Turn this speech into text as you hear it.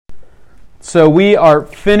So we are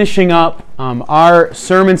finishing up our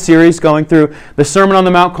sermon series going through the Sermon on the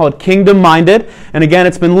Mount called Kingdom Minded. And again,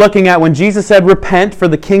 it's been looking at when Jesus said, "Repent, for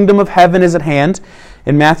the kingdom of heaven is at hand."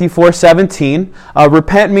 In Matthew 4:17,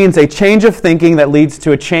 repent means a change of thinking that leads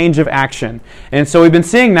to a change of action. And so we've been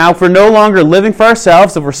seeing now, if we're no longer living for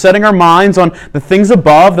ourselves, if we're setting our minds on the things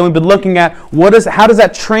above, then we've been looking at how does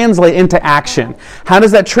that translate into action? How does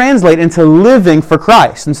that translate into living for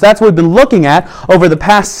Christ? And so that's what we've been looking at over the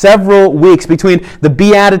past several weeks, between the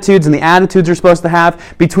Beatitudes and the attitudes we're supposed to have,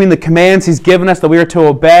 between the commands He's given us that we are to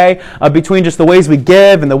obey, between just the ways we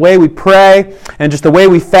give and the way we pray and just the way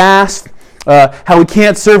we fast. How we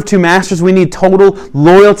can't serve two masters. We need total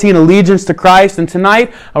loyalty and allegiance to Christ. And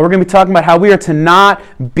tonight, we're going to be talking about how we are to not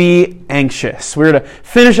be anxious. We're to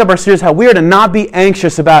finish up our series, how we are to not be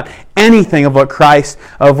anxious about anything of what Christ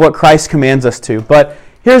commands us to. But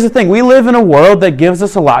here's the thing. We live in a world that gives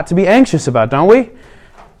us a lot to be anxious about, don't we?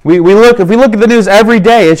 If we look at the news every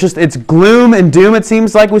day, it's gloom and doom, it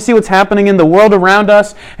seems like. We see what's happening in the world around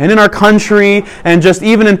us and in our country and just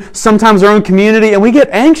even in sometimes our own community, and we get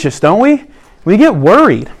anxious, don't we? We get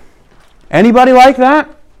worried. Anybody like that?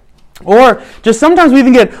 Or just sometimes we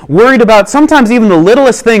even get worried about sometimes even the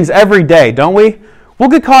littlest things every day, don't we? We'll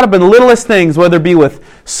get caught up in the littlest things, whether it be with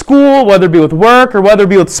school, whether it be with work, or whether it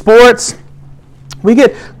be with sports. We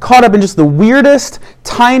get caught up in just the weirdest,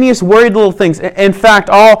 tiniest, worried little things. In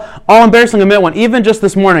fact, all embarrassing admit one. Even just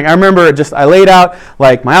this morning, I remember I laid out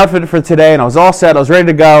like my outfit for today, and I was all set. I was ready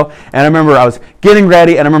to go, and I remember I was getting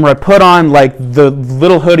ready, and I remember I put on like the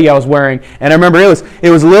little hoodie I was wearing, and I remember it was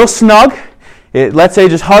a little snug. Let's say it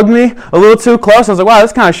just hugged me a little too close. I was like, wow,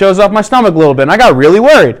 this kind of shows off my stomach a little bit, and I got really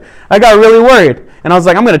worried. And I was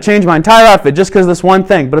like, I'm going to change my entire outfit just because of this one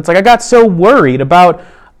thing. But it's like I got so worried about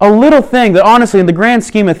a little thing that honestly, in the grand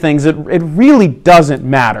scheme of things, it really doesn't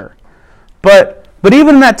matter. But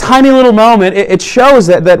even in that tiny little moment, it shows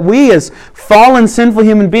that we as fallen, sinful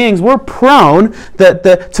human beings, we're prone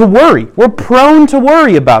to worry. We're prone to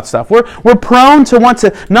worry about stuff. We're prone to want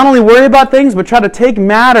to not only worry about things, but try to take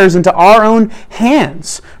matters into our own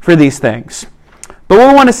hands for these things. But what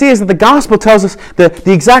we want to see is that the gospel tells us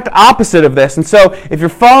the exact opposite of this. And so if you're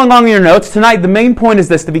following along in your notes, tonight the main point is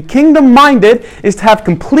this. To be kingdom-minded is to have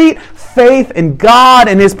complete faith in God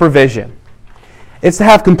and His provision. It's to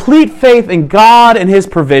have complete faith in God and His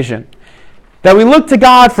provision. That we look to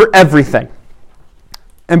God for everything.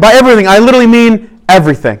 And by everything, I literally mean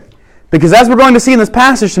everything. Because as we're going to see in this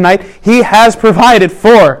passage tonight, He has provided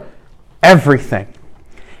for everything.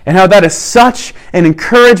 And how that is such an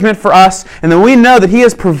encouragement for us, and that we know that He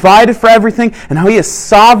has provided for everything, and how He is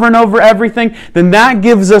sovereign over everything, then that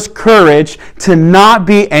gives us courage to not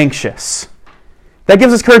be anxious. That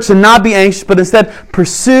gives us courage to not be anxious, but instead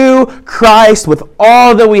pursue Christ with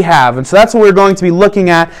all that we have. And so that's what we're going to be looking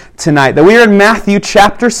at tonight. That we are in Matthew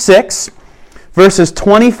chapter 6, verses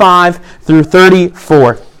 25 through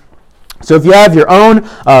 34. So if you have your own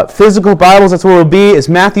physical Bibles, that's where we'll be, is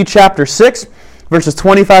Matthew chapter 6. Verses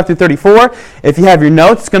 25 through 34. If you have your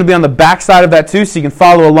notes, it's going to be on the back side of that too, so you can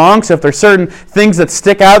follow along. So if there's certain things that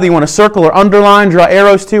stick out that you want to circle or underline, draw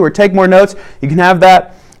arrows to, or take more notes, you can have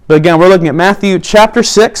that. But again, we're looking at Matthew chapter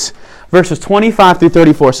 6, verses 25 through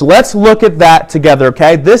 34. So let's look at that together,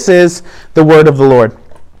 okay? This is the word of the Lord.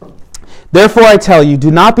 Therefore I tell you,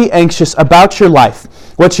 do not be anxious about your life,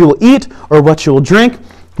 what you will eat or what you will drink,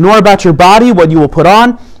 nor about your body, what you will put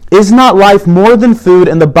on. Is not life more than food,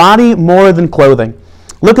 and the body more than clothing?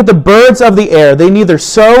 Look at the birds of the air. They neither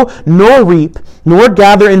sow nor reap nor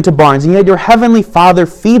gather into barns, and yet your heavenly Father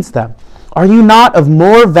feeds them. Are you not of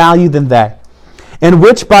more value than they? And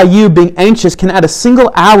which by you, being anxious, can add a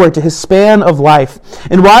single hour to his span of life?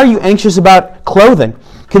 And why are you anxious about clothing?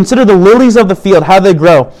 Consider the lilies of the field, how they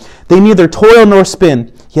grow. They neither toil nor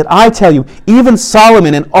spin. Yet I tell you, even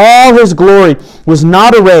Solomon in all his glory was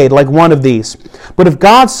not arrayed like one of these. But if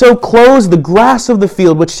God so clothes the grass of the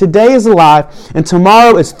field, which today is alive and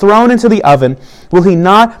tomorrow is thrown into the oven, will He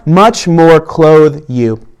not much more clothe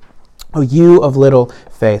you, O you of little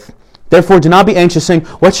faith? Therefore do not be anxious, saying,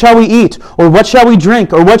 what shall we eat? Or what shall we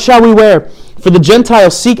drink? Or what shall we wear? For the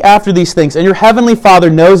Gentiles seek after these things, and your heavenly Father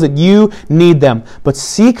knows that you need them. But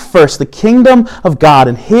seek first the kingdom of God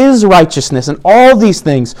and His righteousness, and all these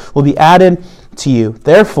things will be added to you.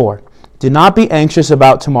 Therefore, do not be anxious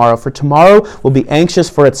about tomorrow, for tomorrow will be anxious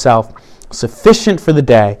for itself. Sufficient for the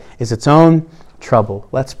day is its own trouble.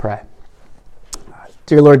 Let's pray.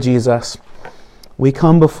 Dear Lord Jesus, we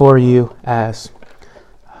come before you as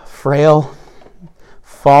frail,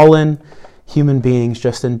 fallen human beings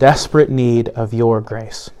just in desperate need of your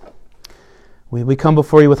grace. We come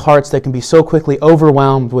before you with hearts that can be so quickly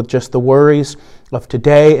overwhelmed with just the worries of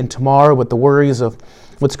today and tomorrow, with the worries of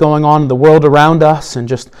what's going on in the world around us and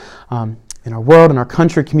just in our world, in our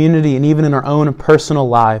country, community, and even in our own personal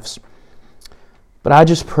lives. But I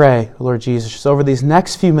just pray, Lord Jesus, just over these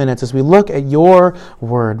next few minutes as we look at your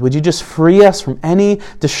word, would you just free us from any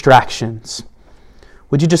distractions?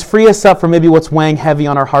 Would you just free us up from maybe what's weighing heavy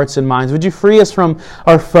on our hearts and minds? Would you free us from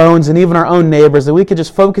our phones and even our own neighbors, that we could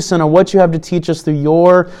just focus in on what you have to teach us through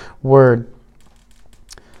your word?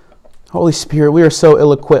 Holy Spirit, we are so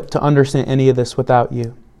ill-equipped to understand any of this without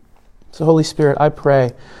you. So Holy Spirit, I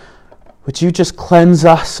pray, would you just cleanse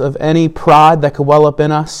us of any pride that could well up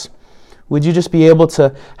in us? Would you just be able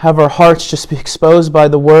to have our hearts just be exposed by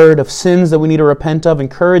the word of sins that we need to repent of,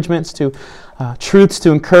 encouragements to truths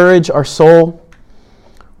to encourage our soul?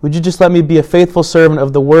 Would you just let me be a faithful servant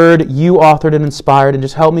of the word you authored and inspired, and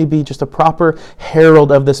just help me be just a proper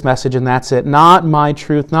herald of this message, and that's it. Not my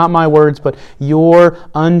truth, not my words, but your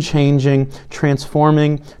unchanging,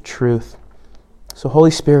 transforming truth. So Holy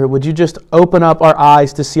Spirit, would you just open up our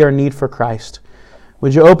eyes to see our need for Christ?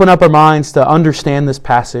 Would you open up our minds to understand this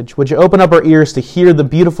passage? Would you open up our ears to hear the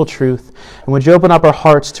beautiful truth? And would you open up our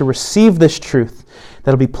hearts to receive this truth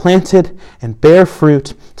that'll be planted and bear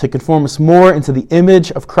fruit to conform us more into the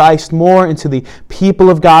image of Christ, more into the people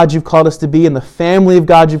of God you've called us to be, and the family of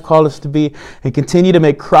God you've called us to be, and continue to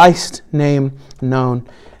make Christ's name known.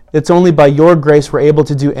 It's only by your grace we're able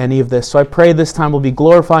to do any of this. So I pray this time will be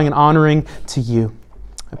glorifying and honoring to you.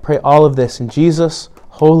 I pray all of this in Jesus'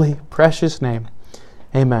 holy, precious name.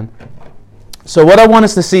 Amen. So what I want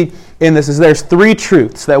us to see in this is there's three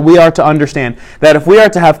truths that we are to understand. That if we are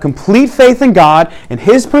to have complete faith in God and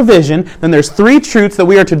His provision, then there's three truths that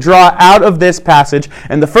we are to draw out of this passage.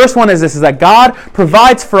 And the first one is this, is that God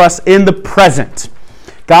provides for us in the present.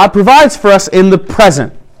 God provides for us in the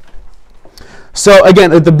present. So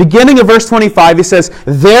again, at the beginning of verse 25, he says,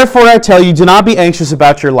 "Therefore I tell you, do not be anxious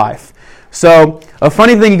about your life." So a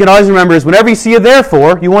funny thing you can always remember is whenever you see a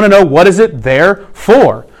therefore, you want to know, what is it there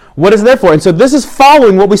for? What is it there for? And so this is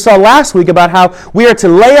following what we saw last week about how we are to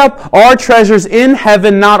lay up our treasures in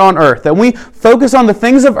heaven, not on earth. That we focus on the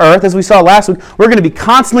things of earth, as we saw last week, we're going to be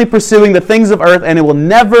constantly pursuing the things of earth, and it will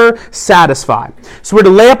never satisfy. So we're to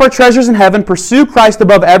lay up our treasures in heaven, pursue Christ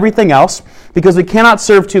above everything else, because we cannot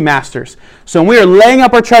serve two masters. So when we are laying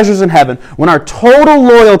up our treasures in heaven, when our total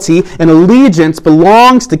loyalty and allegiance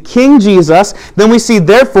belongs to King Jesus, then we see,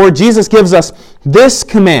 therefore, Jesus gives us this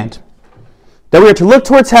command. That we are to look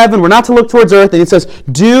towards heaven, we're not to look towards earth, and it says,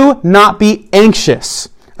 do not be anxious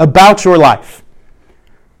about your life.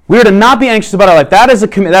 We are to not be anxious about our life. That is a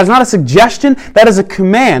command. That is not a suggestion, that is a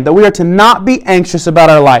command, that we are to not be anxious about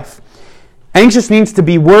our life. Anxious means to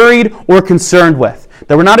be worried or concerned with.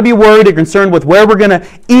 That we're not to be worried or concerned with where we're going to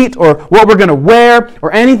eat or what we're going to wear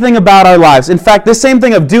or anything about our lives. In fact, this same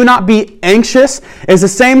thing of do not be anxious is the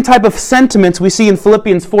same type of sentiments we see in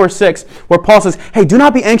Philippians 4:6, where Paul says, hey, do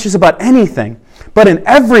not be anxious about anything, but in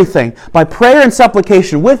everything, by prayer and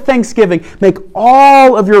supplication, with thanksgiving, make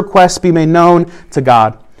all of your requests be made known to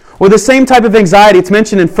God. Or the same type of anxiety, it's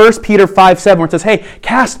mentioned in 1 Peter 5:7, where it says, hey,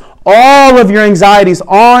 cast all of your anxieties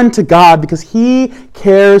on to God because He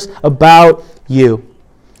cares about you.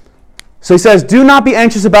 So he says, do not be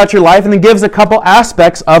anxious about your life, and then gives a couple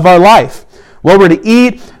aspects of our life. What we're to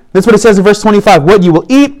eat, that's what it says in verse 25, what you will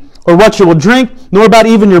eat or what you will drink, nor about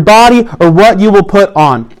even your body or what you will put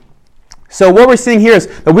on. So what we're seeing here is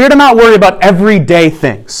that we're to not worry about everyday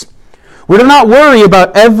things. We're to not worry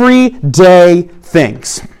about everyday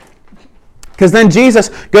things. Because then Jesus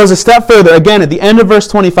goes a step further, again at the end of verse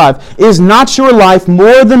 25, is not your life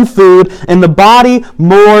more than food, and the body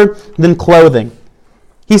more than clothing?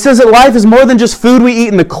 He says that life is more than just food we eat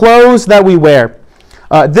and the clothes that we wear.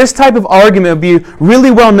 This type of argument would be really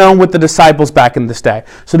well known with the disciples back in this day.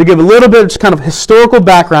 So to give a little bit of just kind of historical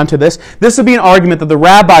background to this would be an argument that the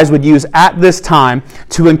rabbis would use at this time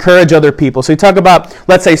to encourage other people. So you talk about,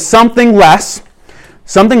 let's say, something less.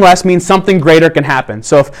 Something less means something greater can happen.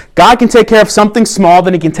 So if God can take care of something small,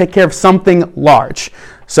 then He can take care of something large.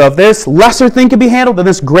 So if this lesser thing can be handled, then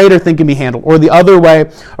this greater thing can be handled, or the other way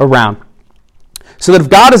around. So that if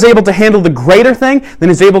God is able to handle the greater thing, then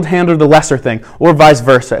He's able to handle the lesser thing, or vice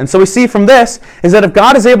versa. And so we see from this is that if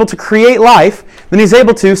God is able to create life, then He's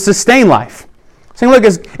able to sustain life. Saying, look,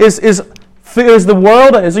 is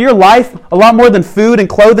your life a lot more than food and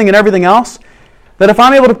clothing and everything else? That if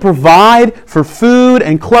I'm able to provide for food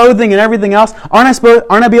and clothing and everything else, aren't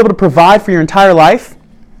I be able to provide for your entire life?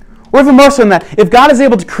 Or even more so than that, if God is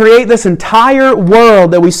able to create this entire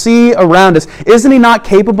world that we see around us, isn't He not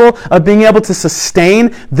capable of being able to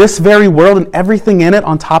sustain this very world and everything in it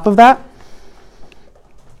on top of that?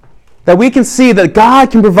 that we can see that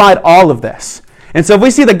God can provide all of this. And so if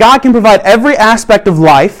we see that God can provide every aspect of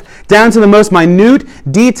life down to the most minute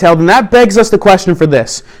detail, then that begs us the question for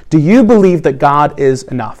this. Do you believe that God is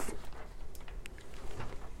enough?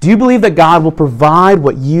 Do you believe that God will provide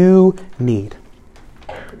what you need?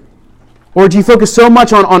 Or do you focus so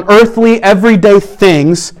much on earthly, everyday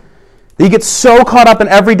things that you get so caught up in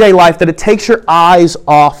everyday life that it takes your eyes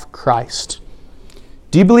off Christ?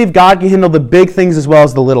 Do you believe God can handle the big things as well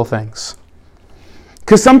as the little things?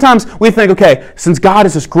 Because sometimes we think, okay, since God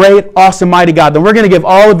is this great, awesome, mighty God, then we're going to give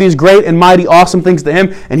all of these great and mighty, awesome things to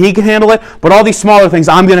Him, and He can handle it, but all these smaller things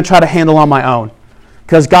I'm going to try to handle on my own.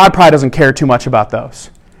 Because God probably doesn't care too much about those.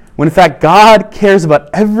 When in fact, God cares about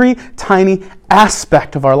every tiny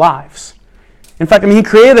aspect of our lives. In fact, He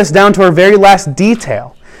created us down to our very last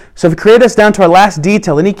detail. So if He created us down to our last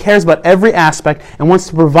detail, then He cares about every aspect and wants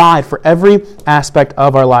to provide for every aspect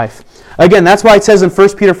of our life. Again, that's why it says in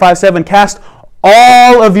 1 Peter 5:7, cast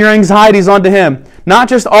all of your anxieties onto Him. Not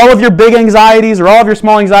just all of your big anxieties or all of your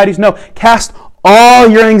small anxieties. No, cast all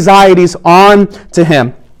your anxieties onto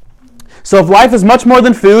Him. So if life is much more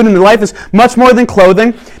than food and life is much more than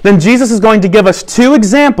clothing, then Jesus is going to give us two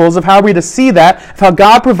examples of how we're to see that, of how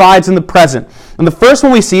God provides in the present. And the first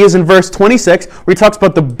one we see is in verse 26, where He talks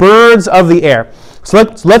about the birds of the air. So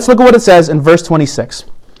let's look at what it says in verse 26.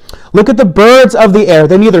 Look at the birds of the air.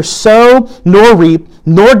 They neither sow nor reap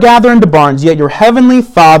nor gather into barns, yet your heavenly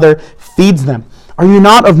Father feeds them. Are you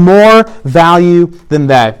not of more value than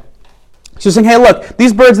they? She's saying, hey, look,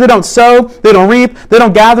 these birds, they don't sow, they don't reap, they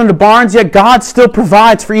don't gather into barns, yet God still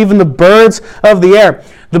provides for even the birds of the air.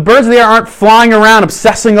 The birds of the air aren't flying around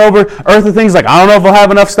obsessing over earthly things like, I don't know if I'll have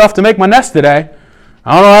enough stuff to make my nest today.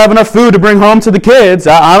 I don't know if I have enough food to bring home to the kids.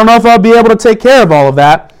 I don't know if I'll be able to take care of all of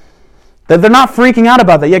that. That they're not freaking out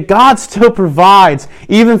about that, yet God still provides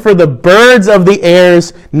even for the birds of the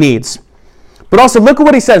air's needs. But also, look at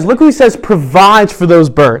what He says. Look what He says provides for those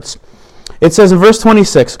birds. It says in verse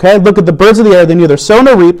 26, okay, look at the birds of the air, they neither sow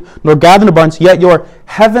nor reap, nor gather into barns, yet your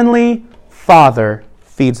heavenly Father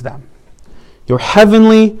feeds them. Your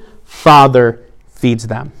heavenly Father feeds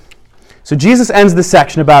them. So Jesus ends this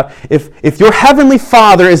section about if your heavenly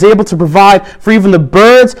Father is able to provide for even the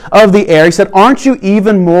birds of the air, He said, aren't you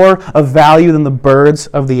even more of value than the birds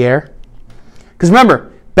of the air? Because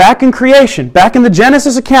remember, back in creation, back in the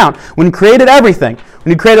Genesis account, when He created everything,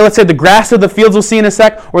 when He created, let's say, the grass of the fields we'll see in a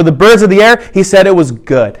sec, or the birds of the air, He said it was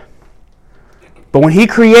good. But when He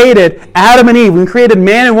created Adam and Eve, when He created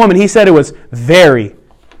man and woman, He said it was very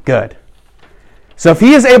good. So if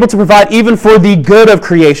He is able to provide even for the good of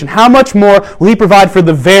creation, how much more will He provide for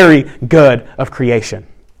the very good of creation?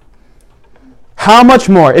 How much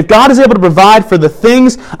more? If God is able to provide for the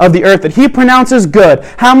things of the earth that He pronounces good,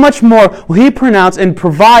 how much more will He pronounce and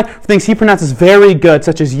provide for things He pronounces very good,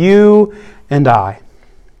 such as you and I?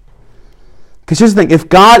 Because here's the thing, if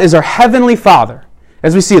God is our heavenly Father,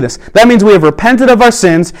 as we see this, that means we have repented of our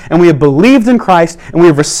sins and we have believed in Christ and we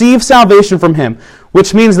have received salvation from Him,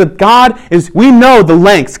 which means that we know the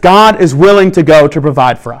lengths God is willing to go to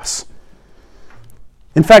provide for us.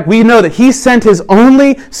 In fact, we know that He sent His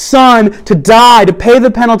only Son to die, to pay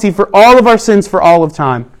the penalty for all of our sins for all of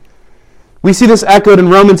time. We see this echoed in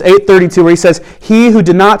Romans 8:32, where He says, He who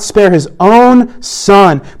did not spare His own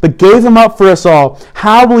Son, but gave Him up for us all,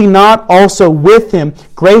 how will He not also with Him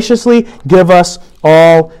graciously give us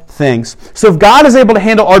all things? So if God is able to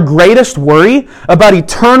handle our greatest worry about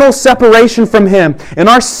eternal separation from Him and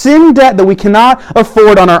our sin debt that we cannot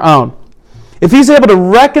afford on our own, if He's able to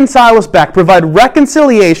reconcile us back, provide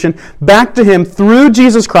reconciliation back to Him through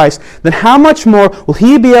Jesus Christ, then how much more will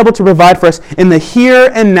He be able to provide for us in the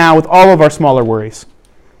here and now with all of our smaller worries?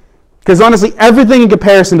 Because honestly, everything in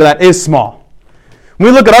comparison to that is small.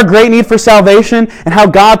 When we look at our great need for salvation and how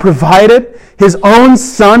God provided His own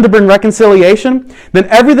Son to bring reconciliation, then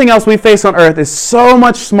everything else we face on earth is so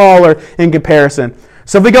much smaller in comparison.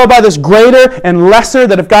 So if we go by this greater and lesser,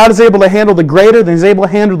 that if God is able to handle the greater, then He's able to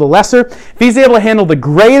handle the lesser. If He's able to handle the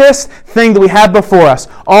greatest thing that we have before us,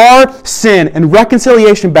 our sin and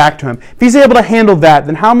reconciliation back to Him, if He's able to handle that,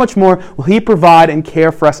 then how much more will He provide and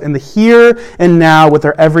care for us in the here and now with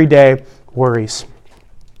our everyday worries?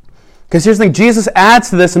 Because here's the thing, Jesus adds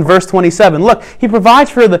to this in verse 27. Look, He provides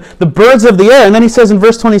for the birds of the air. And then He says in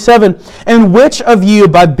verse 27, and which of you,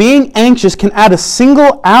 by being anxious, can add a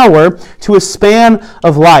single hour to a span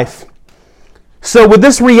of life? So with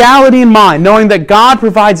this reality in mind, knowing that God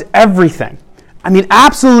provides everything, I mean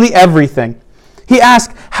absolutely everything, He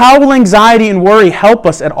asks, how will anxiety and worry help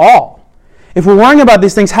us at all? If we're worrying about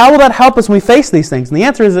these things, how will that help us when we face these things? And the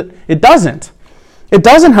answer is that it doesn't. It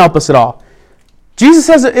doesn't help us at all. Jesus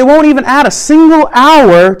says it won't even add a single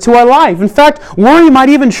hour to our life. In fact, worry might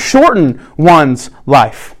even shorten one's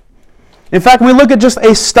life. In fact, when we look at just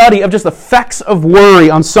a study of just effects of worry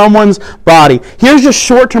on someone's body, here's just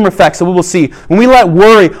short-term effects that we will see. When we let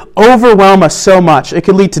worry overwhelm us so much, it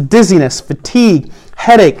can lead to dizziness, fatigue,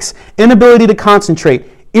 headaches, inability to concentrate,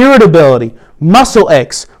 irritability, muscle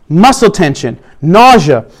aches, muscle tension,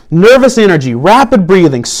 nausea, nervous energy, rapid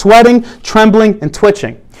breathing, sweating, trembling, and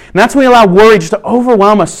twitching. And that's when we allow worry just to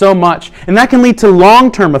overwhelm us so much. And that can lead to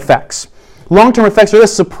long-term effects. Long-term effects are the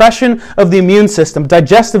suppression of the immune system,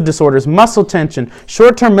 digestive disorders, muscle tension,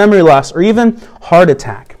 short-term memory loss, or even heart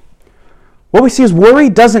attack. What we see is worry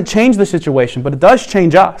doesn't change the situation, but it does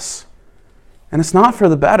change us. And it's not for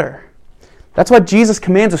the better. That's why Jesus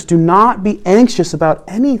commands us, do not be anxious about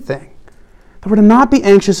anything. That we're to not be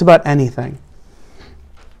anxious about anything.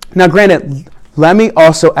 Now granted, let me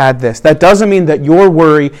also add this. That doesn't mean that your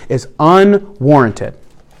worry is unwarranted.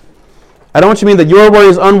 I don't want you to mean that your worry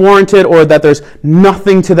is unwarranted or that there's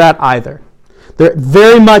nothing to that either. There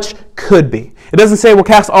very much could be. It doesn't say we'll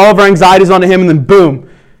cast all of our anxieties onto Him and then boom,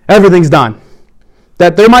 everything's done.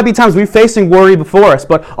 That there might be times we're facing worry before us,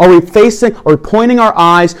 but are we pointing our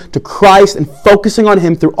eyes to Christ and focusing on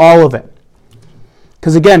Him through all of it?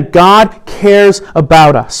 Because again, God cares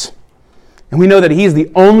about us. And we know that He's the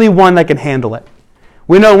only one that can handle it.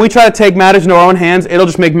 We know when we try to take matters into our own hands, it'll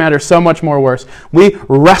just make matters so much more worse. We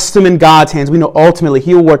rest them in God's hands. We know ultimately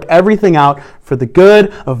He will work everything out for the good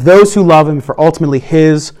of those who love Him and for ultimately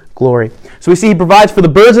His glory. So we see He provides for the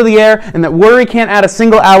birds of the air and that worry can't add a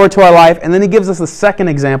single hour to our life. And then He gives us the second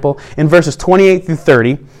example in verses 28 through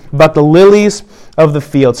 30 about the lilies of the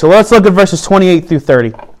field. So let's look at verses 28 through 30.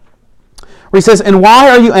 Where He says, "And why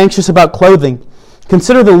are you anxious about clothing?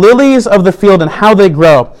 Consider the lilies of the field and how they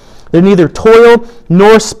grow. They neither toil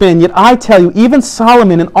nor spin. Yet I tell you, even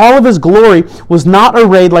Solomon in all of his glory was not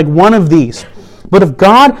arrayed like one of these. But if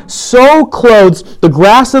God so clothes the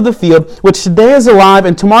grass of the field, which today is alive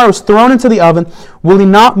and tomorrow is thrown into the oven, will He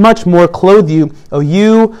not much more clothe you, O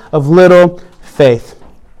you of little faith?"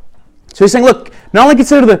 So He's saying, look, not only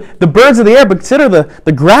consider the birds of the air, but consider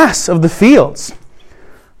the grass of the fields.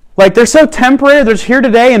 Like, they're so temporary, they're just here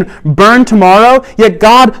today and burn tomorrow, yet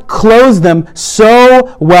God clothes them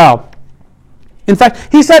so well. In fact,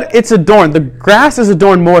 He said it's adorned. The grass is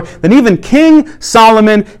adorned more than even King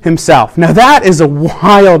Solomon himself. Now, that is a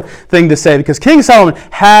wild thing to say because King Solomon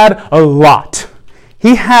had a lot.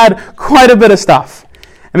 He had quite a bit of stuff.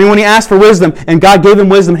 I mean, when he asked for wisdom and God gave him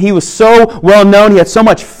wisdom, he was so well known. He had so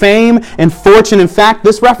much fame and fortune. In fact,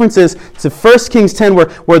 this references to 1 Kings 10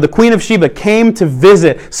 where the Queen of Sheba came to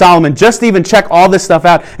visit Solomon just to even check all this stuff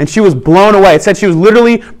out. And she was blown away. It said she was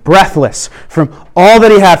literally breathless from all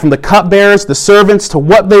that he had, from the cupbearers, the servants, to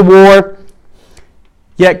what they wore.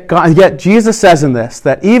 Yet Jesus says in this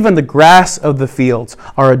that even the grass of the fields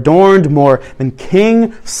are adorned more than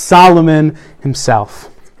King Solomon himself.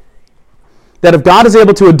 That if God is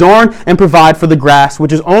able to adorn and provide for the grass,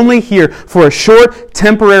 which is only here for a short,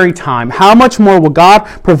 temporary time, how much more will God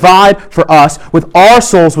provide for us with our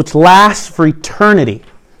souls, which last for eternity,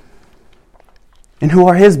 and who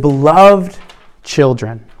are His beloved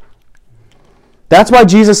children? That's why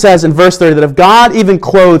Jesus says in verse 30 that if God even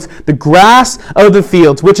clothes the grass of the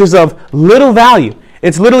fields, which is of little value,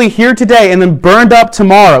 it's literally here today and then burned up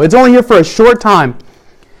tomorrow, it's only here for a short time,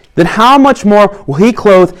 then how much more will He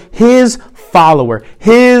clothe His follower,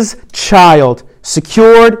 His child,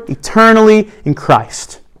 secured eternally in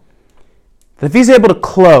Christ? That if He's able to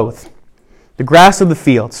clothe the grass of the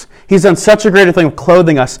fields, He's done such a greater thing of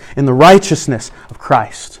clothing us in the righteousness of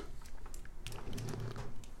Christ.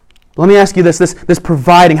 Let me ask you this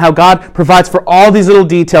providing, how God provides for all these little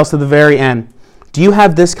details to the very end. Do you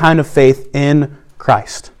have this kind of faith in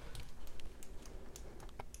Christ?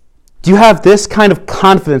 Do you have this kind of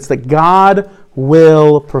confidence that God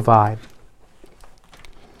will provide?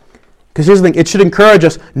 Because here's the thing, it should encourage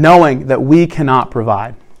us knowing that we cannot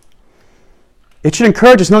provide. It should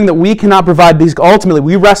encourage us knowing that we cannot provide because ultimately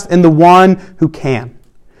we rest in the one who can.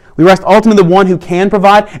 We rest ultimately in the one who can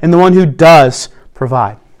provide and the one who does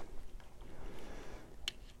provide.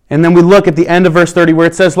 And then we look at the end of verse 30 where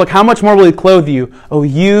it says, look, how much more will He clothe you, O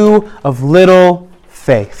you of little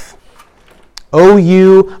faith? O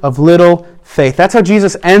you of little faith. That's how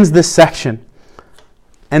Jesus ends this section.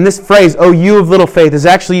 And this phrase, "O you of little faith," is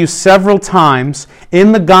actually used several times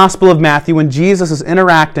in the Gospel of Matthew when Jesus is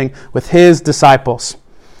interacting with His disciples.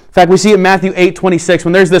 In fact, we see it in Matthew 8:26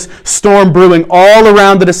 when there's this storm brewing all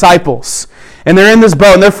around the disciples. And they're in this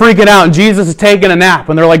boat, and they're freaking out, and Jesus is taking a nap.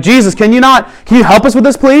 And they're like, Jesus, can you help us with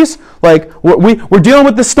this, please? Like, we're dealing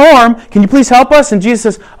with the storm. Can you please help us? And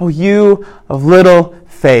Jesus says, oh, you of little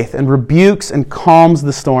faith, and rebukes and calms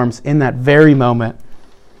the storms in that very moment.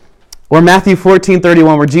 Or Matthew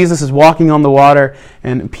 14:31, where Jesus is walking on the water,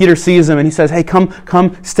 and Peter sees him, and he says, hey,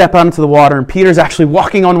 come step out into the water. And Peter's actually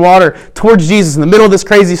walking on water towards Jesus in the middle of this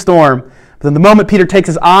crazy storm. But then the moment Peter takes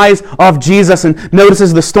his eyes off Jesus and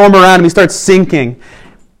notices the storm around him, he starts sinking.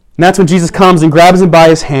 And that's when Jesus comes and grabs him by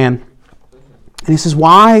his hand. And he says,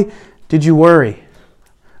 why did you worry?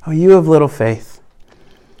 Oh, you have little faith.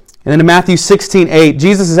 And then in Matthew 16:8,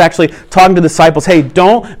 Jesus is actually talking to the disciples, hey,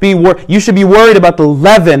 don't be worried. You should be worried about the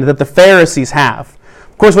leaven that the Pharisees have.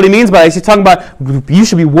 Of course, what he means by that is he's talking about you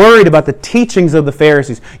should be worried about the teachings of the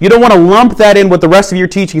Pharisees. You don't want to lump that in with the rest of your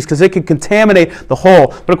teachings because it could contaminate the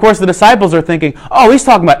whole. But of course, the disciples are thinking, oh, he's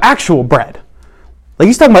talking about actual bread. Like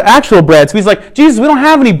he's talking about actual bread. So he's like, Jesus, we don't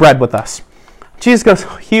have any bread with us. Jesus goes,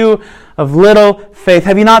 oh, you of little faith,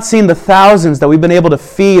 have you not seen the thousands that we've been able to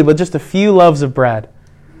feed with just a few loaves of bread?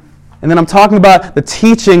 And then I'm talking about the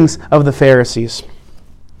teachings of the Pharisees.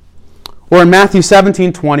 Or in Matthew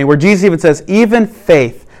 17:20, where Jesus even says, even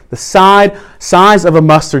faith, the size of a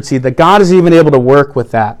mustard seed, that God is even able to work with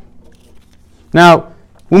that. Now,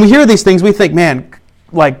 when we hear these things, we think, man,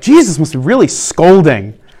 like Jesus must be really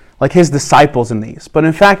scolding like his disciples in these. But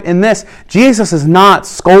in fact, in this, Jesus is not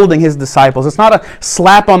scolding his disciples. It's not a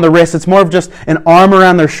slap on the wrist. It's more of just an arm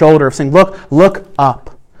around their shoulder of saying, look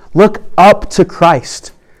up. Look up to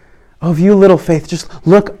Christ. Oh, you little faith, just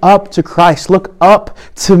look up to Christ. Look up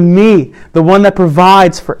to me, the one that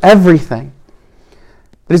provides for everything.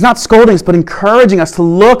 But he's not scolding us, but encouraging us to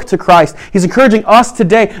look to Christ. He's encouraging us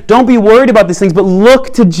today. Don't be worried about these things, but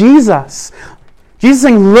look to Jesus. Jesus is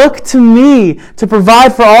saying, look to me to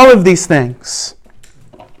provide for all of these things.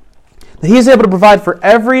 That he is able to provide for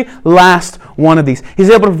every last one of these. He's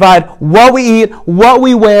able to provide what we eat, what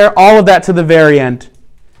we wear, all of that to the very end.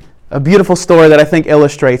 A beautiful story that I think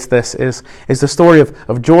illustrates this is the story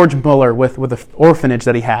of George Muller with an orphanage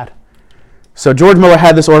that he had. So George Muller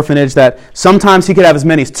had this orphanage that sometimes he could have as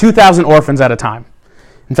many as 2,000 orphans at a time.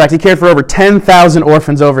 In fact, he cared for over 10,000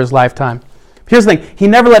 orphans over his lifetime. Here's the thing. He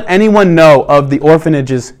never let anyone know of the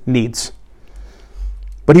orphanage's needs.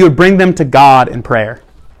 But he would bring them to God in prayer.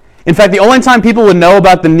 In fact, the only time people would know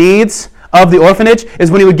about the needs of the orphanage is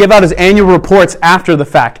when he would give out his annual reports after the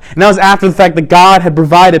fact. And that was after the fact that God had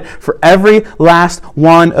provided for every last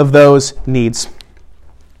one of those needs.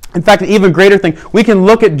 In fact, an even greater thing, we can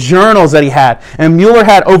look at journals that he had. And Mueller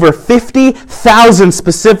had over 50,000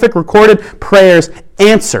 specific recorded prayers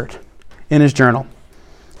answered in his journal.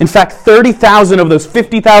 In fact, 30,000 of those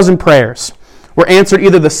 50,000 prayers were answered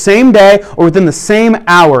either the same day or within the same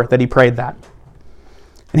hour that he prayed that.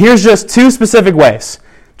 And here's just two specific ways.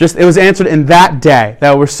 It was answered in that day.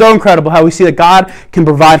 That was so incredible how we see that God can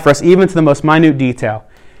provide for us even to the most minute detail.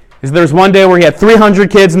 There was one day where he had 300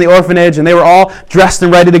 kids in the orphanage and they were all dressed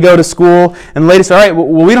and ready to go to school. And the lady said, all right,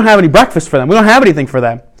 well, we don't have any breakfast for them. We don't have anything for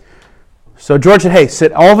them. So George said, hey,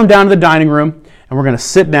 sit all of them down in the dining room and we're going to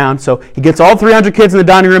sit down. So he gets all 300 kids in the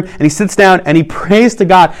dining room and he sits down and he prays to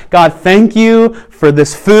God. God, thank you for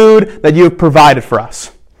this food that you have provided for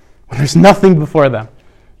us. When there's nothing before them.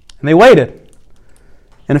 And they waited.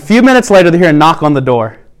 And a few minutes later, they hear a knock on the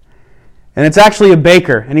door. And it's actually a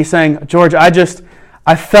baker. And he's saying, George,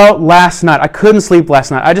 I felt last night, I couldn't sleep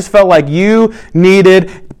last night. I just felt like you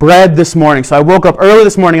needed bread this morning. So I woke up early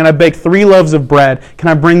this morning and I baked 3 loaves of bread. Can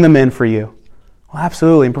I bring them in for you? Well,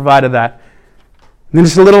 absolutely, and provided that. And then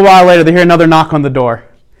just a little while later, they hear another knock on the door.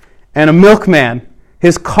 And a milkman,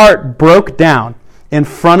 his cart broke down in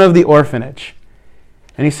front of the orphanage.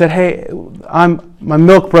 And he said, hey, my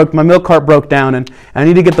milk cart broke down and I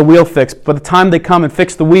need to get the wheel fixed. By the time they come and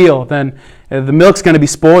fix the wheel, then the milk's going to be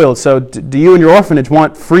spoiled. So do you and your orphanage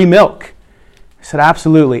want free milk? I said,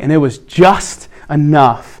 absolutely. And it was just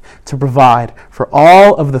enough to provide for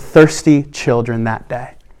all of the thirsty children that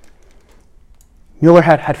day. Mueller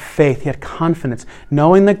had faith, he had confidence,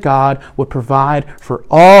 knowing that God would provide for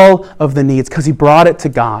all of the needs because he brought it to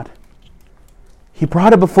God. He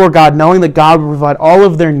brought it before God, knowing that God will provide all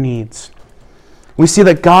of their needs. We see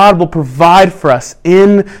that God will provide for us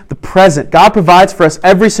in the present. God provides for us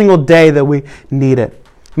every single day that we need it.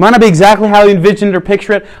 It might not be exactly how we envision it or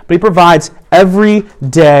picture it, but he provides every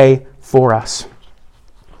day for us.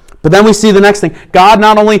 But then we see the next thing. God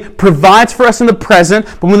not only provides for us in the present,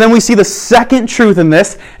 but then we see the second truth in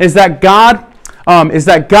this is that God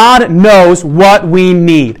knows what we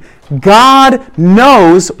need. God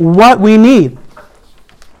knows what we need.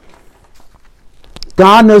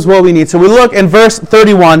 God knows what we need. So we look in verse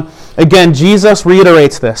 31, again, Jesus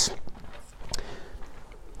reiterates this.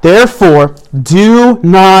 Therefore, do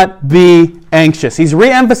not be anxious. He's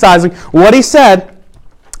re-emphasizing what he said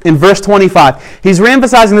in verse 25. He's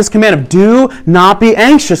re-emphasizing this command of do not be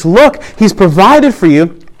anxious. Look, he's provided for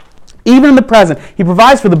you, even in the present. He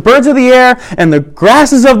provides for the birds of the air and the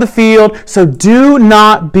grasses of the field, so do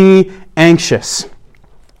not be anxious.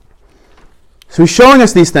 So he's showing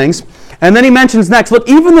us these things. And then he mentions next, look,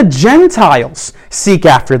 even the Gentiles seek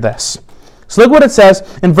after this. So look what it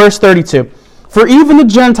says in verse 32. For even the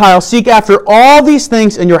Gentiles seek after all these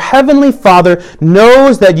things, and your heavenly Father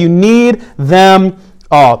knows that you need them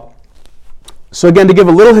all. So again, to give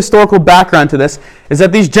a little historical background to this, is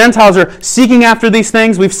that these Gentiles are seeking after these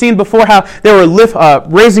things. We've seen before how they were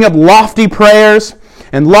raising up lofty prayers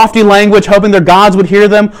and lofty language, hoping their gods would hear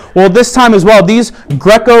them. Well, this time as well, these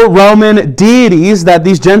Greco-Roman deities that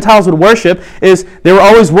these Gentiles would worship, they were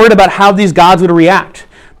always worried about how these gods would react.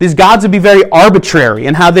 These gods would be very arbitrary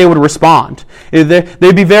in how they would respond. It'd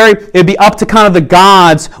be up to kind of the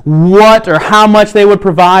gods what or how much they would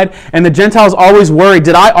provide. And the Gentiles always worried,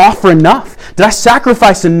 did I offer enough? Did I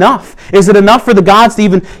sacrifice enough? Is it enough for the gods to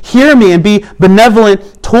even hear me and be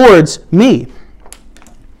benevolent towards me?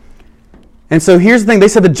 And so here's the thing. They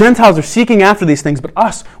said the Gentiles are seeking after these things, but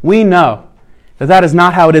us, we know that that is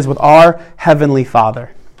not how it is with our Heavenly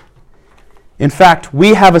Father. In fact,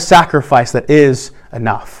 we have a sacrifice that is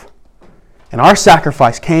enough. And our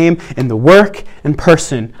sacrifice came in the work and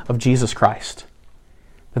person of Jesus Christ.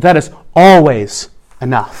 That is always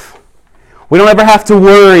enough. We don't ever have to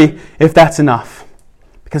worry if that's enough,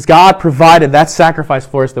 because God provided that sacrifice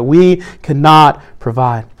for us that we could not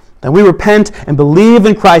provide. That we repent and believe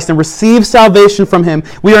in Christ and receive salvation from Him.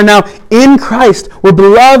 We are now in Christ. We're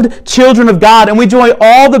beloved children of God, and we enjoy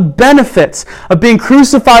all the benefits of being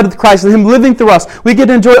crucified with Christ and Him living through us. We get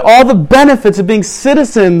to enjoy all the benefits of being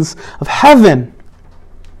citizens of heaven.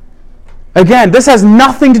 Again, this has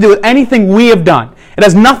nothing to do with anything we have done. It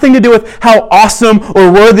has nothing to do with how awesome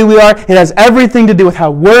or worthy we are. It has everything to do with how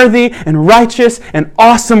worthy and righteous and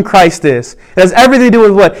awesome Christ is. It has everything to do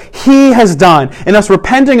with what He has done, and us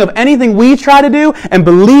repenting of anything we try to do and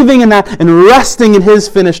believing in that and resting in His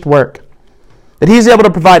finished work. That He's able to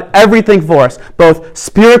provide everything for us, both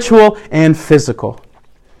spiritual and physical.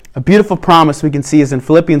 A beautiful promise we can see is in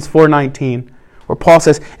Philippians 4:19, where Paul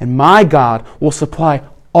says, "And my God will supply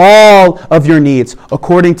all of your needs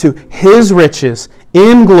according to His riches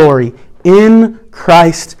in glory in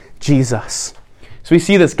Christ Jesus." So we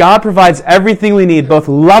see this. God provides everything we need, both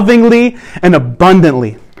lovingly and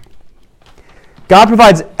abundantly. God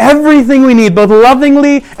provides everything we need, both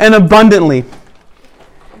lovingly and abundantly.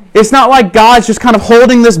 It's not like God's just kind of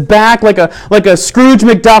holding this back like a Scrooge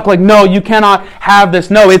McDuck, like, no, you cannot have this.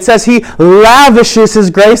 No, it says He lavishes His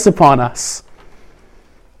grace upon us.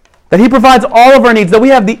 That He provides all of our needs, that we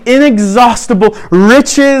have the inexhaustible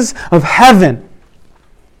riches of heaven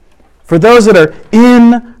for those that are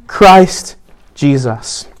in Christ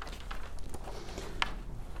Jesus.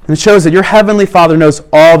 And it shows that your Heavenly Father knows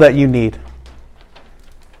all that you need.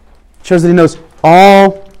 It shows that He knows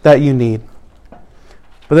all that you need.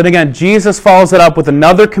 But then again, Jesus follows it up with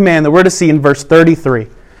another command that we're to see in verse 33.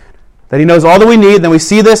 That He knows all that we need. Then we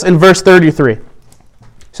see this in verse 33. He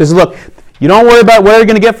says, look, you don't worry about where you're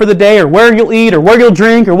going to get for the day, or where you'll eat, or where you'll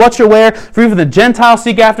drink, or what you'll wear, for even the Gentiles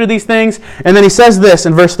seek after these things. And then he says this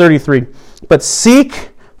in verse 33, but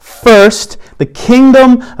seek first the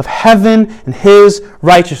kingdom of heaven and His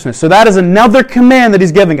righteousness. So that is another command that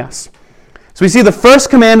He's giving us. So we see the first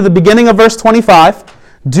command at the beginning of verse 25,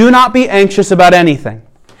 do not be anxious about anything.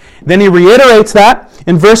 Then he reiterates that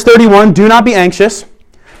in verse 31, do not be anxious.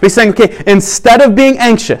 But he's saying, okay, instead of being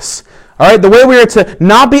anxious, all right, the way we are to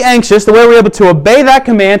not be anxious, the way we're able to obey that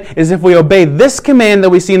command is if we obey this command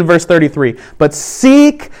that we see in verse 33. But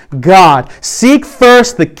seek God. Seek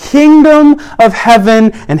first the kingdom of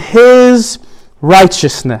heaven and His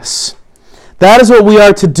righteousness. That is what we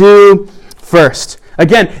are to do first.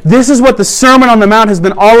 Again, this is what the Sermon on the Mount has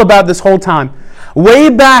been all about this whole time. Way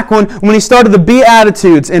back when he started the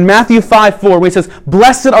Beatitudes in Matthew 5:4, where he says,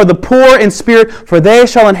 blessed are the poor in spirit, for they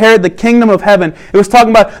shall inherit the kingdom of heaven. It was talking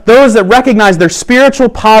about those that recognize their spiritual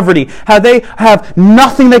poverty, how they have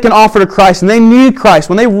nothing they can offer to Christ, and they need Christ.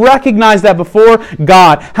 When they recognize that before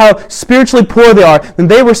God, how spiritually poor they are, then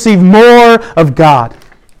they receive more of God.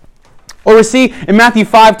 Or we see in Matthew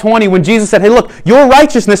 5:20 when Jesus said, hey, look, your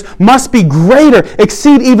righteousness must be greater,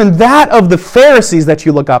 exceed even that of the Pharisees that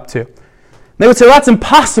you look up to. They would say, well, that's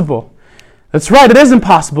impossible. That's right, it is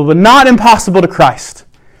impossible, but not impossible to Christ.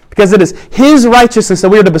 Because it is His righteousness that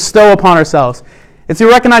we are to bestow upon ourselves. It's to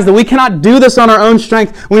recognize that we cannot do this on our own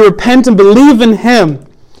strength. We repent and believe in Him.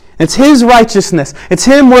 It's His righteousness. It's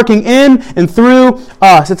Him working in and through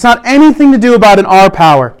us. It's not anything to do about in our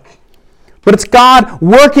power. But it's God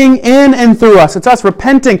working in and through us. It's us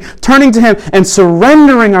repenting, turning to Him, and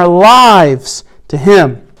surrendering our lives to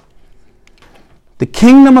Him. The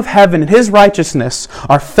kingdom of heaven and His righteousness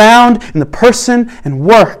are found in the person and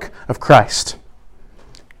work of Christ.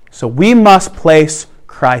 So we must place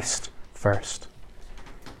Christ first.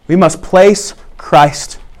 We must place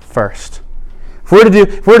Christ first.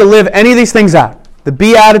 If we're to live any of these things out, the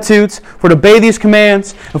Beatitudes, if we're to obey these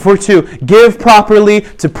commands, if we're to give properly,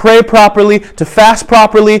 to pray properly, to fast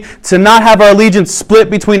properly, to not have our allegiance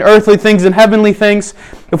split between earthly things and heavenly things,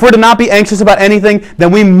 if we're to not be anxious about anything,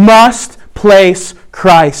 then we must place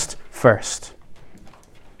Christ first.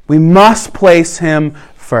 We must place Him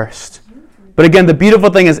first. But again, the beautiful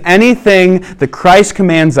thing is anything that Christ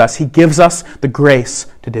commands us, He gives us the grace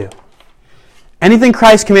to do. Anything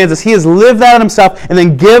Christ commands us, He has lived that out Himself and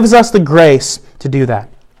then gives us the grace to do that.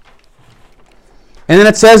 And then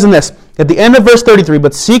it says in this, at the end of verse 33,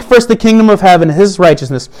 but seek first the kingdom of heaven and His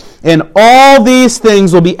righteousness, and all these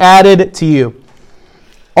things will be added to you.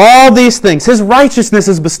 All these things. His righteousness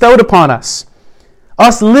is bestowed upon us.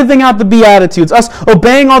 Us living out the Beatitudes, us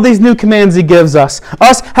obeying all these new commands He gives us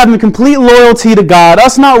having complete loyalty to God,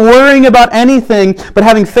 us not worrying about anything, but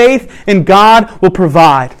having faith in God will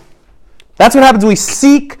provide. That's what happens when we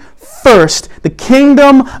seek first the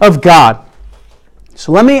kingdom of God.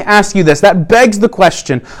 So let me ask you this. That begs the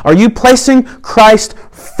question, are you placing Christ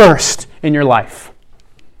first in your life?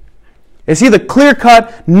 Is He the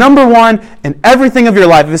clear-cut number one in everything of your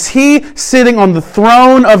life? Is He sitting on the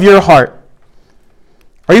throne of your heart?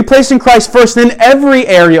 Are you placing Christ first in every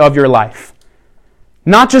area of your life?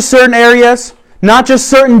 Not just certain areas, not just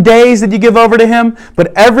certain days that you give over to Him,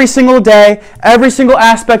 but every single day, every single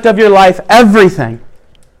aspect of your life, everything.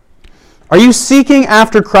 Are you seeking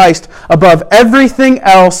after Christ above everything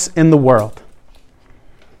else in the world?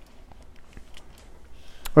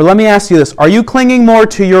 Or let me ask you this. Are you clinging more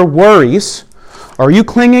to your worries, or are you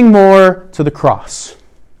clinging more to the cross?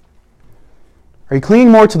 Are you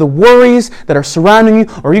clinging more to the worries that are surrounding you,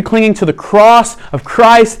 or are you clinging to the cross of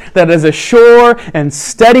Christ that is a sure and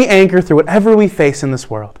steady anchor through whatever we face in this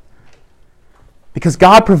world? Because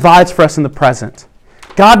God provides for us in the present.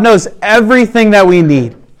 God knows everything that we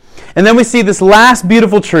need. And then we see this last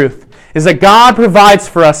beautiful truth, is that God provides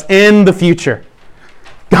for us in the future.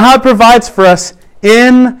 God provides for us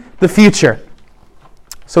in the future.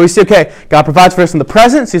 So we see, okay, God provides for us in the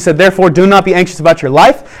present. So He said, therefore, do not be anxious about your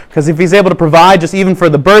life, because if He's able to provide just even for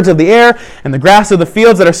the birds of the air and the grass of the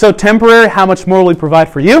fields that are so temporary, how much more will He provide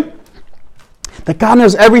for you? That God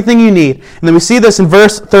knows everything you need. And then we see this in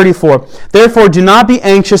verse 34. Therefore, do not be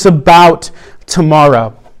anxious about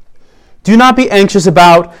tomorrow. Do not be anxious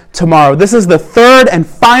about tomorrow. This is the third and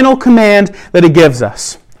final command that He gives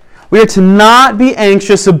us. We are to not be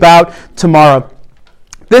anxious about tomorrow.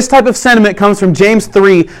 This type of sentiment comes from James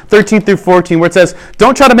 3, 13 through 14, where it says,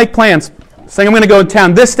 don't try to make plans, saying I'm going to go in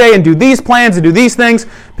town this day and do these plans and do these things,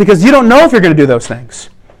 because you don't know if you're going to do those things.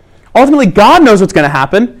 Ultimately, God knows what's going to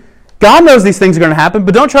happen. God knows these things are going to happen,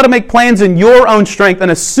 but don't try to make plans in your own strength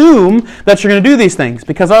and assume that you're going to do these things,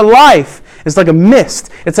 because our life is like a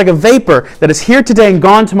mist. It's like a vapor that is here today and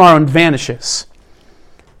gone tomorrow and vanishes.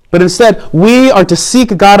 But instead, we are to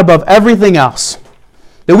seek God above everything else.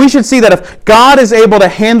 That we should see that if God is able to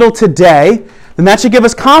handle today, then that should give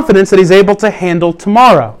us confidence that He's able to handle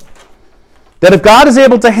tomorrow. That if God is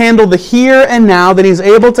able to handle the here and now, then He's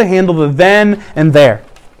able to handle the then and there.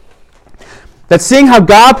 That seeing how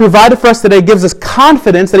God provided for us today gives us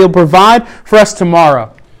confidence that He'll provide for us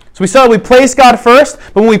tomorrow. So we saw we place God first,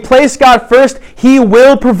 but when we place God first, He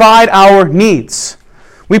will provide our needs.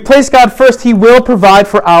 We place God first, He will provide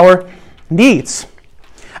for our needs.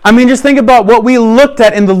 I mean, just think about what we looked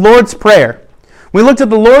at in the Lord's Prayer. We looked at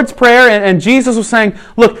the Lord's Prayer, and Jesus was saying,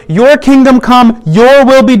 look, your kingdom come, your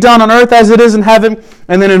will be done on earth as it is in heaven.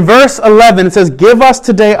 And then in verse 11, it says, give us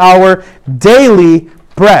today our daily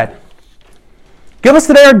bread. Give us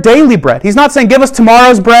today our daily bread. He's not saying give us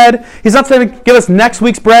tomorrow's bread. He's not saying give us next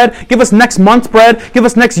week's bread, give us next month's bread, give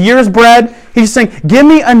us next year's bread. He's just saying give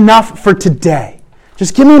me enough for today.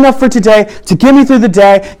 Just give me enough for today to get me through the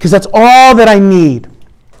day, because that's all that I need.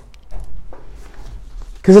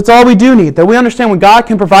 Because it's all we do need. That we understand when God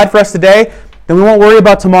can provide for us today, then we won't worry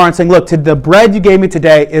about tomorrow and saying, look, the bread you gave me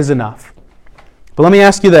today is enough. But let me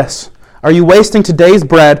ask you this. Are you wasting today's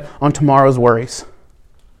bread on tomorrow's worries?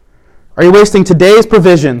 Are you wasting today's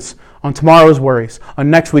provisions on tomorrow's worries,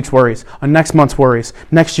 on next week's worries, on next month's worries,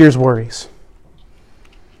 next year's worries?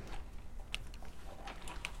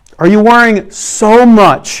 Are you worrying so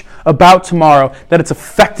much about tomorrow that it's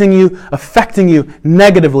affecting you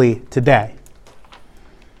negatively today?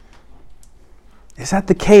 Is that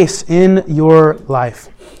the case in your life?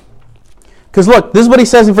 Because look, this is what he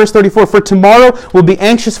says in verse 34. For tomorrow will be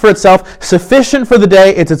anxious for itself, sufficient for the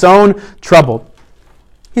day, it's its own trouble.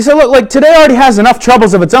 He said, look, like today already has enough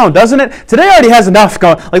troubles of its own, doesn't it? Today already has enough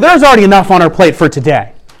going. Like there's already enough on our plate for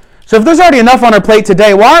today. So if there's already enough on our plate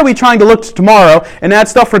today, why are we trying to look to tomorrow and add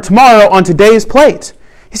stuff for tomorrow on today's plate?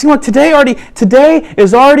 He's saying, look, today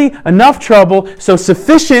is already enough trouble, so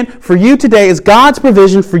sufficient for you today is God's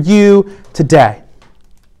provision for you today.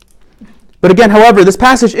 But again, however, this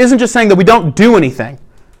passage isn't just saying that we don't do anything.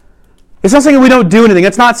 It's not saying that we don't do anything.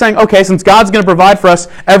 It's not saying, okay, since God's going to provide for us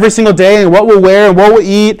every single day and what we'll wear and what we'll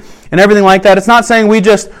eat and everything like that. It's not saying we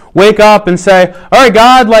just wake up and say, all right,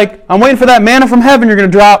 God, like I'm waiting for that manna from heaven you're going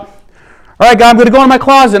to drop. All right, God, I'm going to go in my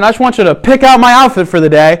closet and I just want you to pick out my outfit for the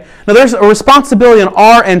day. Now, there's a responsibility on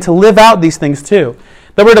our end to live out these things too.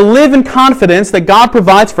 That we're to live in confidence that God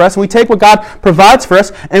provides for us, and we take what God provides for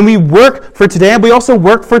us and we work for today and we also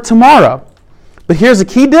work for tomorrow. But here's a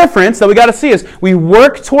key difference that we got to see is we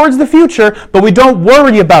work towards the future, but we don't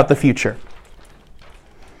worry about the future.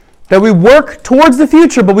 That we work towards the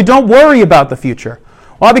future, but we don't worry about the future.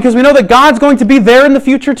 Why? Because we know that God's going to be there in the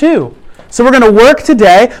future too. So we're going to work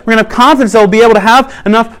today. We're going to have confidence that we'll be able to have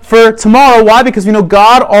enough for tomorrow. Why? Because we know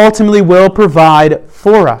God ultimately will provide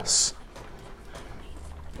for us.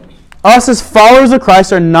 Us as followers of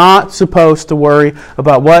Christ are not supposed to worry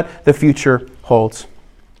about what the future holds.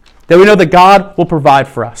 That we know that God will provide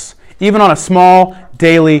for us, even on a small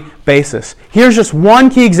daily basis. Here's just one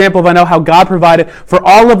key example of I know how God provided for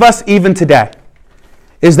all of us even today,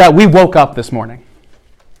 is that we woke up this morning.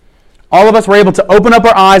 All of us were able to open up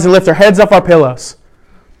our eyes and lift our heads off our pillows.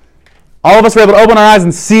 All of us were able to open our eyes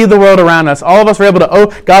and see the world around us. All of us were able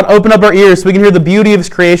to, God open up our ears so we can hear the beauty of His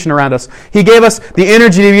creation around us. He gave us the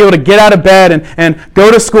energy to be able to get out of bed and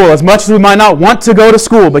go to school, as much as we might not want to go to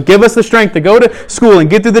school, but give us the strength to go to school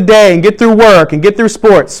and get through the day and get through work and get through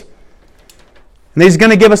sports. And He's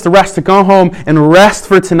going to give us the rest to go home and rest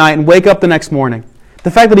for tonight and wake up the next morning.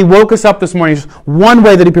 The fact that He woke us up this morning is one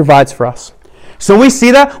way that He provides for us. So when we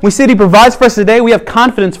see that, we see that He provides for us today, we have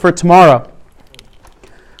confidence for tomorrow.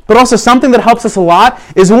 But also something that helps us a lot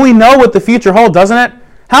is when we know what the future holds, doesn't it?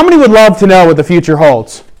 How many would love to know what the future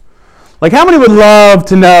holds? Like how many would love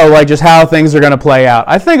to know like just how things are going to play out?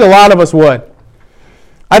 I think a lot of us would.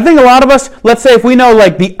 I think a lot of us, let's say if we know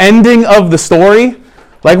like the ending of the story,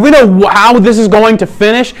 like we know how this is going to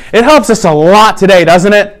finish, it helps us a lot today,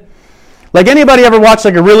 doesn't it? Like anybody ever watch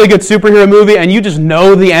like a really good superhero movie and you just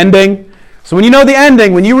know the ending? So when you know the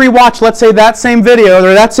ending, when you rewatch, let's say that same video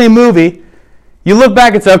or that same movie, you look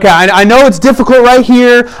back and say, okay, I know it's difficult right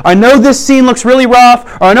here. I know this scene looks really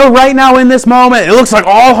rough. Or I know right now in this moment it looks like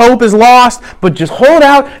all hope is lost. But just hold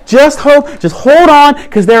out. Just hope. Just hold on,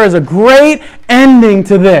 because there is a great ending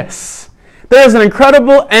to this. There is an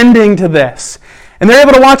incredible ending to this. And they're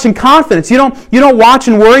able to watch in confidence. You don't watch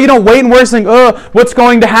and worry. You don't wait and worry saying, what's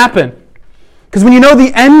going to happen? Because when you know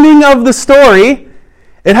the ending of the story,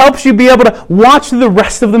 it helps you be able to watch through the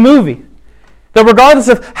rest of the movie. That regardless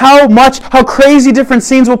of how crazy different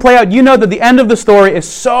scenes will play out, you know that the end of the story is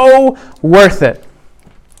so worth it.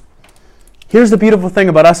 Here's the beautiful thing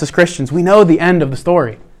about us as Christians. We know the end of the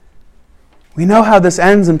story. We know how this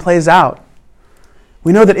ends and plays out.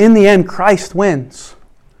 We know that in the end, Christ wins.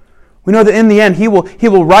 We know that in the end, He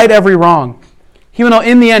will right every wrong. He will know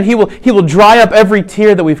in the end, He will dry up every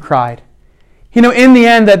tear that we've cried. You know in the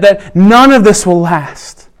end that none of this will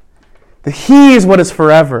last. That He is what is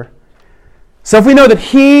forever. So if we know that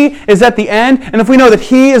He is at the end, and if we know that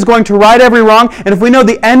He is going to right every wrong, and if we know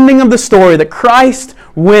the ending of the story, that Christ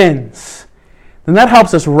wins, then that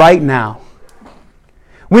helps us right now.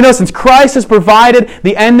 We know since Christ has provided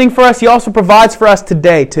the ending for us, He also provides for us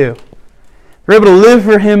today too. We're able to live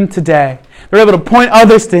for Him today. We're able to point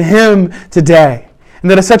others to Him today.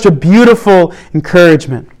 And that is such a beautiful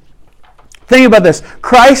encouragement. Think about this.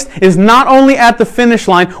 Christ is not only at the finish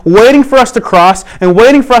line waiting for us to cross and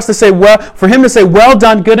waiting for us to say, for Him to say, well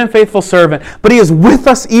done, good and faithful servant, but He is with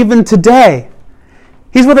us even today.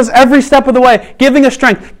 He's with us every step of the way, giving us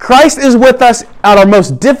strength. Christ is with us at our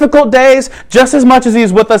most difficult days just as much as He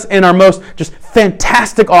is with us in our most just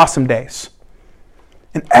fantastic, awesome days.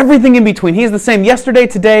 And everything in between. He is the same yesterday,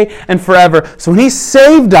 today, and forever. So when He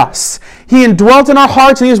saved us, He indwelt in our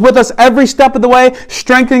hearts, and He is with us every step of the way,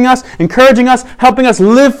 strengthening us, encouraging us, helping us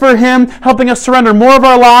live for Him, helping us surrender more of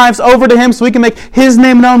our lives over to Him so we can make His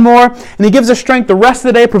name known more. And He gives us strength the rest of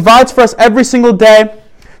the day, provides for us every single day.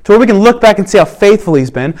 to where we can look back and see how faithful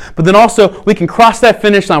He's been, but then also we can cross that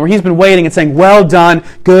finish line where He's been waiting and saying, well done,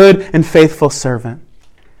 good and faithful servant.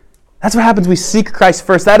 That's what happens when we seek Christ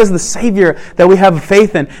first. That is the Savior that we have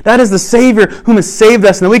faith in. That is the Savior whom has saved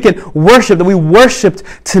us and that we can worship, that we worshiped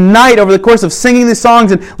tonight over the course of singing these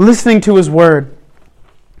songs and listening to His Word.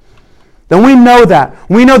 Then we know that.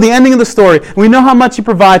 We know the ending of the story. We know how much He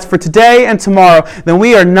provides for today and tomorrow. Then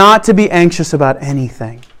we are not to be anxious about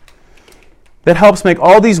anything. That helps make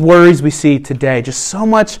all these worries we see today just so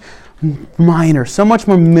much minor, so much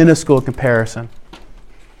more minuscule in comparison.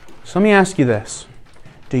 So let me ask you this.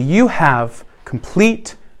 Do you have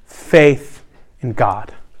complete faith in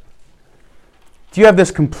God? Do you have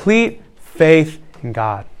this complete faith in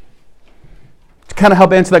God? To kind of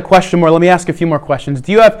help answer that question more, let me ask a few more questions.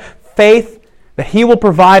 Do you have faith that He will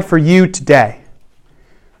provide for you today?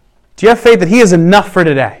 Do you have faith that He is enough for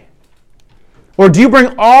today? Or do you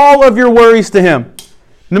bring all of your worries to Him?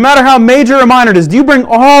 No matter how major or minor it is, do you bring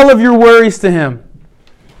all of your worries to Him?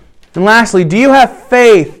 And lastly, do you have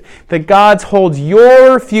faith that God holds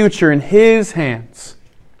your future in His hands?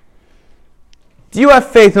 Do you have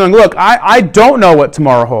faith in, look, I don't know what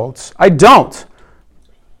tomorrow holds. I don't.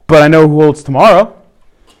 But I know who holds tomorrow.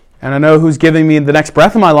 And I know who's giving me the next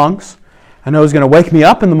breath in my lungs. I know who's going to wake me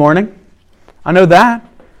up in the morning. I know that.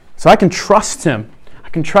 So I can trust Him. I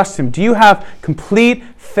can trust Him. Do you have complete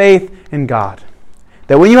faith in God?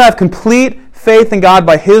 That when you have complete faith in God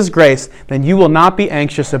by His grace, then you will not be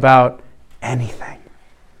anxious about anything.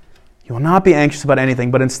 You will not be anxious about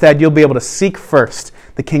anything, but instead you'll be able to seek first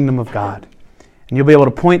the kingdom of God. And you'll be able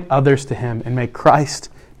to point others to Him and make Christ's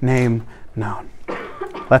name known.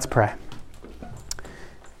 Let's pray.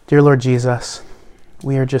 Dear Lord Jesus,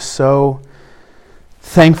 we are just so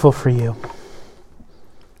thankful for You.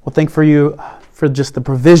 We'll thank for You for just the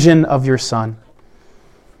provision of Your Son.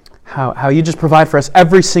 How You just provide for us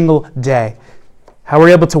every single day. How we're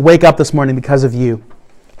able to wake up this morning because of You.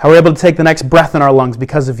 How we're able to take the next breath in our lungs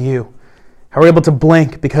because of You. How we're able to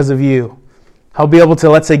blink because of You. How we'll be able to,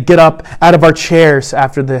 let's say, get up out of our chairs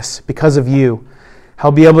after this because of You. How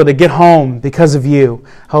we'll be able to get home because of You.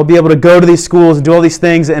 How we'll be able to go to these schools and do all these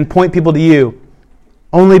things and point people to You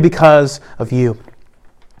only because of You.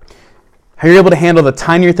 How you're able to handle the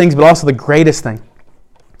tinier things but also the greatest thing.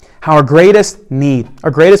 How our greatest need,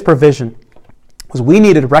 our greatest provision was we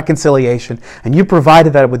needed reconciliation, and You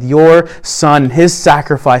provided that with Your Son and His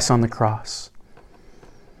sacrifice on the cross.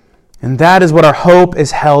 And that is what our hope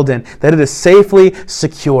is held in, that it is safely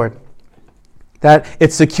secured, that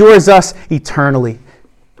it secures us eternally.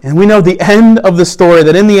 And we know the end of the story,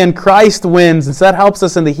 that in the end Christ wins, and so that helps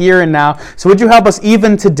us in the here and now. So would You help us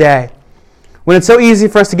even today, when it's so easy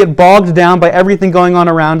for us to get bogged down by everything going on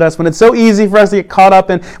around us, when it's so easy for us to get caught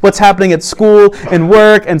up in what's happening at school and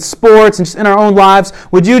work and sports and just in our own lives,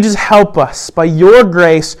 would You just help us, by Your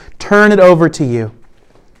grace, turn it over to You,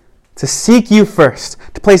 to seek You first,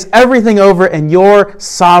 to place everything over in Your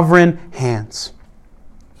sovereign hands.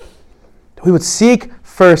 That we would seek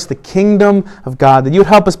first the kingdom of God, that You would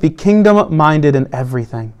help us be kingdom-minded in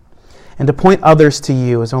everything, and to point others to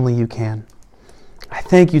You as only You can. I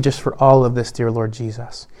thank You just for all of this, dear Lord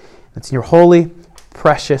Jesus. It's in Your holy,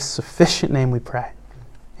 precious, sufficient name we pray.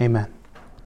 Amen.